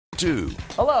2.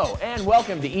 Hello and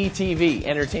welcome to ETV,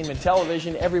 entertainment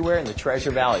television everywhere in the Treasure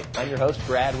Valley. I'm your host,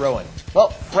 Brad Rowan. Well,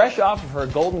 fresh off of her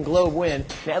Golden Globe win,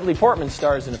 Natalie Portman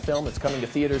stars in a film that's coming to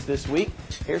theaters this week.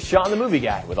 Here's Sean the Movie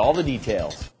Guy with all the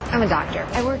details. I'm a doctor.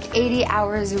 I work 80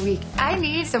 hours a week. I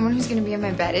need someone who's going to be in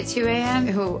my bed at 2 a.m.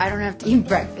 who I don't have to eat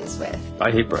breakfast with. I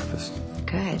hate breakfast.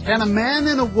 Good. Can a man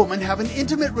and a woman have an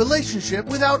intimate relationship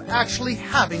without actually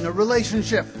having a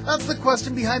relationship? That's the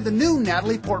question behind the new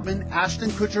Natalie Portman, Ashton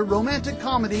Kutcher romantic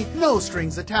comedy, No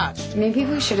Strings Attached. Maybe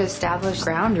we should establish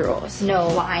ground rules. No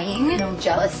lying, no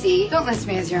jealousy. Don't list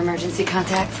me as your emergency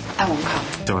contact. I won't come.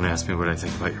 Don't ask me what I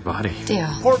think about your body. Deal.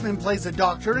 Portman plays a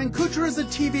doctor and Kutcher is a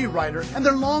TV writer, and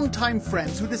they're longtime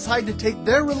friends who decide to take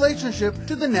their relationship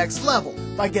to the next level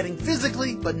by getting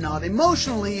physically but not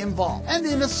emotionally involved. And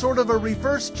in a sort of a reverse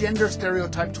gender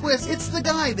stereotype twist, it's the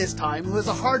guy this time who has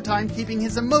a hard time keeping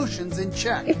his emotions in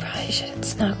check. We probably shouldn't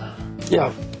snuggle.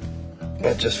 Yeah,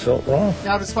 that just felt wrong.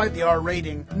 Now, despite the R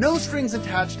rating, No Strings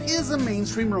Attached is a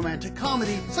mainstream romantic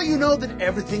comedy, so you know that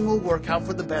everything will work out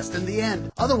for the best in the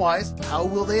end. Otherwise, how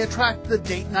will they attract the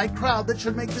date night crowd that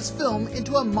should make this film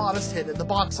into a modest hit at the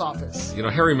box office? You know,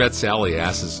 Harry Met Sally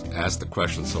asked the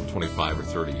question some 25 or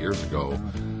 30 years ago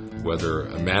whether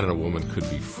a man and a woman could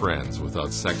be friends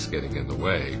without sex getting in the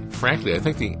way. Frankly, I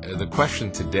think the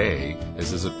question today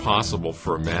is it possible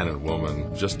for a man and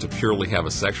woman just to purely have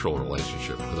a sexual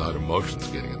relationship without emotions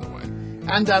getting in the way?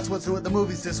 And that's what's new at the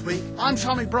movies this week. I'm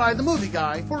Sean McBride, the movie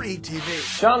guy for ETV.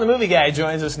 Sean the Movie Guy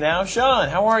joins us now. Sean,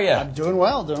 how are you? I'm doing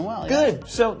well. Yeah. Good.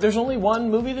 So there's only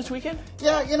one movie this weekend?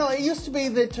 Yeah, you know, it used to be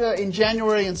that in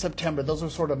January and September, those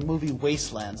were sort of movie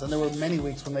wastelands, and there were many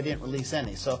weeks when they didn't release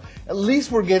any. So at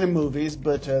least we're getting movies,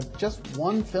 but just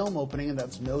one film opening, and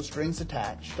that's No Strings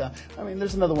Attached. I mean,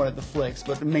 there's another one at the Flicks,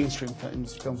 but the mainstream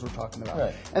films we're talking about.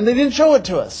 Right. And they didn't show it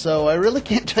to us, so I really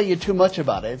can't tell you too much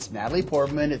about it. It's Natalie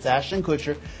Portman, it's Ashton Kutcher.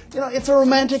 You know, it's a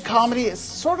romantic comedy. It's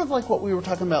sort of like what we were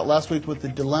talking about last week with The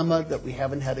Dilemma, that we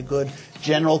haven't had a good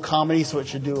general comedy, so it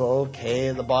should do okay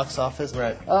at the box office.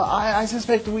 Right. I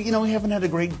suspect we haven't had a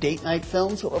great date night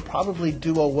film, so it will probably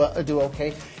do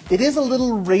okay. It is a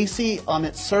little racy on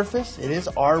its surface. It is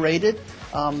R-rated,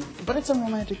 but it's a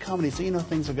romantic comedy, so you know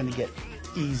things are going to get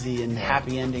easy and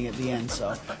happy ending at the end.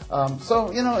 So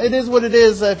you know, it is what it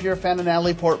is. If you're a fan of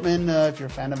Natalie Portman, if you're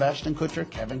a fan of Ashton Kutcher,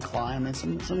 Kevin Kline, and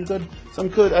some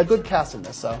good cast in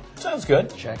this. So Sounds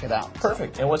good. check it out.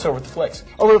 Perfect. And what's over at the Flicks?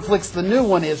 Over at Flicks, the new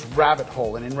one is Rabbit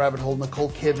Hole, and in Rabbit Hole, Nicole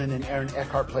Kidman and Aaron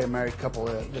Eckhart play a married couple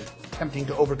attempting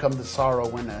to overcome the sorrow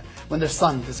when their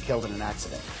son is killed in an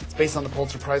accident. It's based on the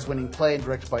Pulitzer Prize-winning play and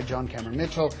directed by John Cameron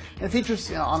Mitchell, and it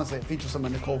features, honestly, some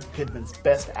of Nicole Kidman's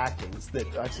best actings that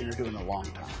I've seen her do in a long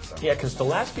time. So. Yeah, because the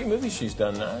last few movies she's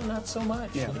done, not so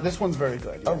much. Yeah, this one's very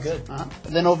good. Oh, yes. good.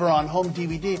 And then over on home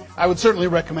DVD, I would certainly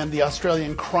recommend the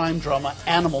Australian crime drama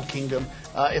Animal Kingdom,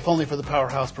 if only for the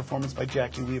powerhouse performance by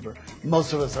Jackie Weaver.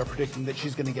 Most of us are predicting that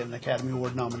she's going to get an Academy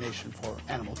Award nomination for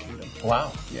Animal Kingdom.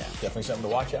 Wow. Yeah. Definitely something to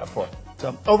watch out for.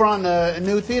 So over on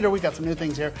New Theater, we got some new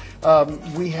things here.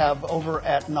 We have over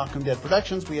at Knock 'em Dead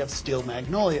Productions, we have Steel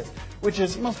Magnolias, which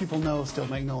is, most people know Steel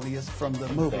Magnolias from the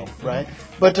movie, right?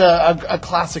 But a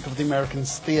classic of the American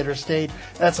theater stage.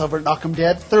 That's over at Knock 'em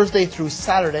Dead, Thursday through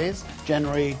Saturdays,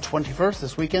 January 21st,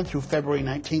 this weekend, through February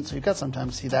 19th, so you've got some time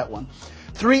to see that one.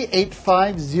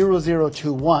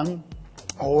 385-0021,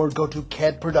 or go to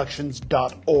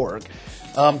cadproductions.org.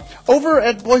 Over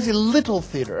at Boise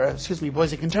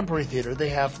Boise Contemporary Theater, they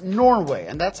have Norway,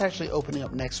 and that's actually opening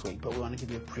up next week, but we want to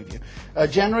give you a preview.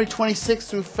 January 26th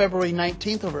through February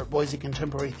 19th over at Boise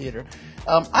Contemporary Theater.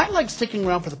 I like sticking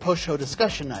around for the post-show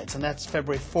discussion nights, and that's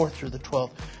February 4th through the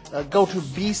 12th. Go to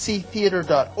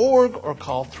bctheater.org or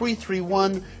call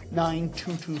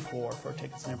 331-9224 for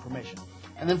tickets and information.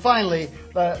 And then finally,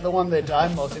 the one that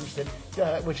I'm most interested in,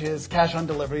 which is Cash on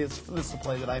Delivery. This is the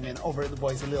play that I'm in over at the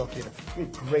Boise Little Theater. We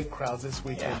had great crowds this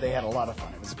weekend. Yeah. They had a lot of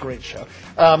fun. It was a great show.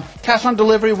 Cash on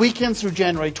Delivery weekends through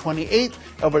January 28th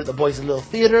over at the Boise Little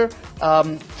Theater.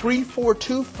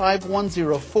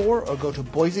 342-5104 or go to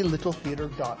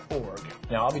boiselittletheater.org.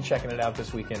 Now, I'll be checking it out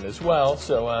this weekend as well,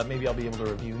 so maybe I'll be able to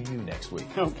review you next week.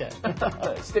 Okay.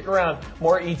 Stick around.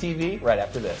 More ETV right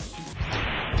after this.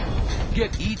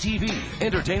 Get ETV,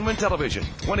 entertainment television,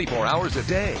 24 hours a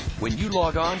day when you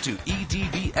log on to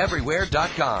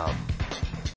eTVEverywhere.com.